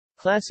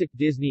Classic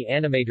Disney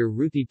animator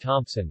Ruthie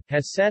Tompson,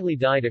 has sadly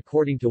died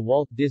according to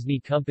Walt Disney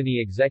Company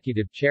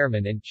Executive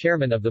Chairman and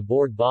Chairman of the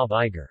Board Bob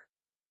Iger.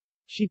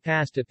 She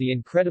passed at the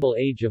incredible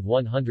age of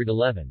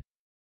 111.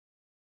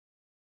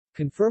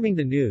 Confirming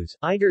the news,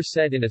 Iger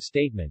said in a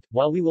statement,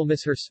 "While we will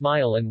miss her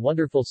smile and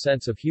wonderful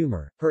sense of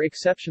humor, her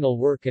exceptional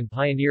work and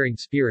pioneering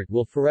spirit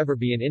will forever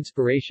be an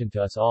inspiration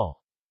to us all."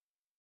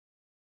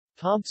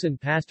 Tompson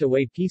passed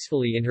away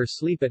peacefully in her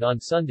sleep on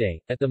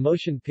Sunday, at the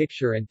Motion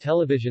Picture and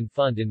Television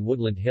Fund in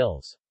Woodland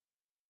Hills.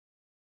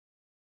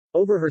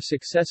 Over her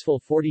successful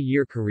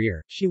 40-year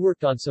career, she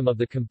worked on some of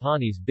the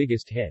company's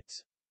biggest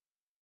hits.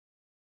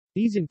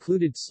 These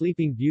included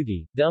Sleeping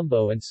Beauty,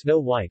 Dumbo and Snow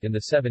White and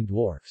the Seven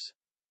Dwarfs.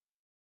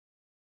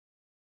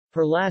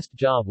 Her last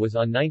job was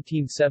on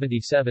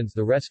 1977's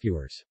The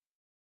Rescuers.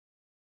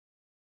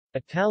 A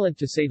talent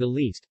to say the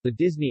least, the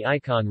Disney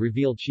icon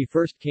revealed she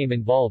first came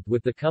involved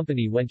with the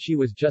company when she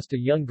was just a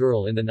young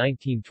girl in the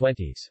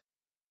 1920s.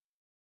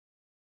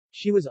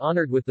 She was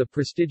honored with the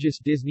prestigious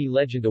Disney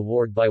Legend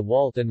Award by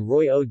Walt and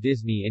Roy O.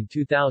 Disney in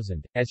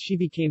 2000, as she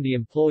became the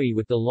employee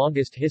with the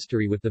longest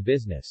history with the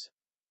business.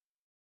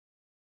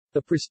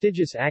 The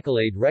prestigious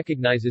accolade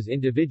recognizes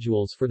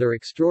individuals for their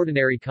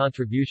extraordinary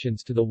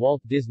contributions to the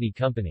Walt Disney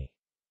Company.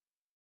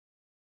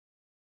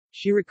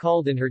 She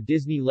recalled in her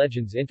Disney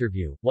Legends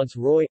interview, once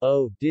Roy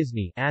O.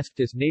 Disney asked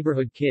us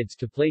neighborhood kids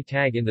to play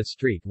tag in the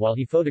street while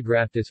he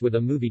photographed us with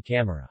a movie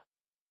camera.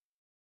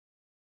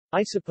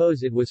 I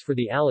suppose it was for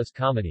the Alice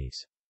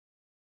comedies.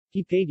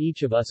 He paid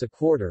each of us a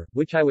quarter,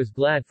 which I was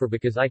glad for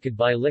because I could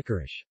buy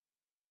licorice.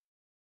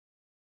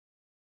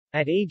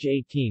 At age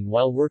 18,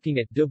 while working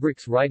at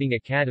Dubrick's Riding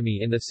Academy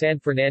in the San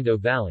Fernando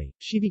Valley,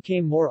 she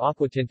became more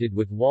acquainted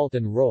with Walt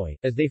and Roy,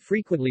 as they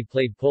frequently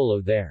played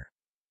polo there.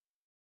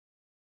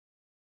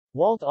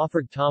 Walt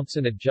offered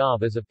Tompson a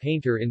job as a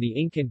painter in the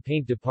ink and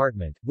paint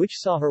department, which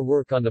saw her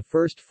work on the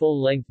first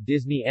full-length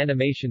Disney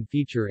animation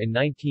feature in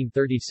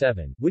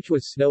 1937, which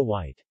was Snow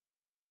White.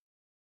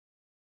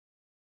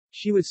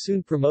 She was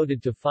soon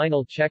promoted to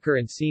final checker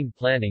and scene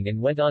planning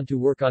and went on to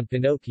work on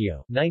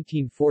Pinocchio,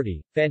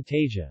 1940,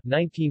 Fantasia,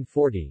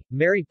 1940,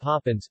 Mary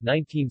Poppins,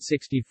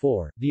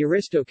 1964, The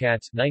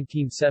Aristocats,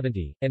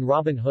 1970, and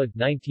Robin Hood,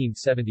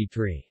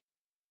 1973.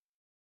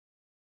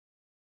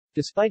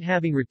 Despite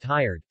having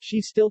retired,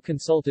 she still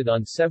consulted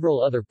on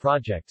several other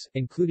projects,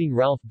 including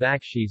Ralph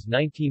Bakshi's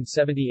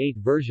 1978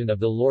 version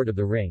of The Lord of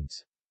the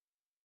Rings.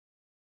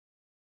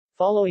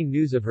 Following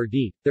news of her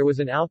death, there was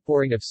an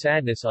outpouring of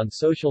sadness on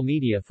social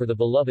media for the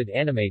beloved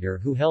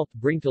animator who helped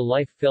bring to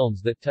life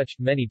films that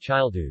touched many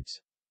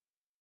childhoods.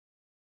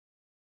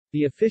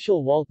 The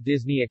official Walt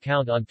Disney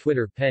account on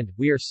Twitter penned,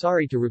 "We are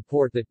sorry to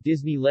report that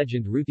Disney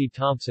legend Ruthie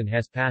Tompson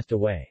has passed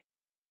away."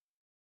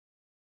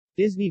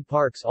 Disney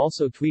Parks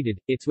also tweeted,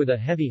 "It's with a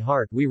heavy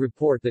heart we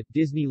report that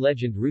Disney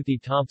legend Ruthie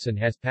Tompson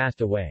has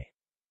passed away.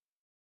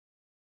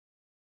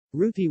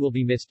 Ruthie will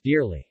be missed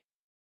dearly.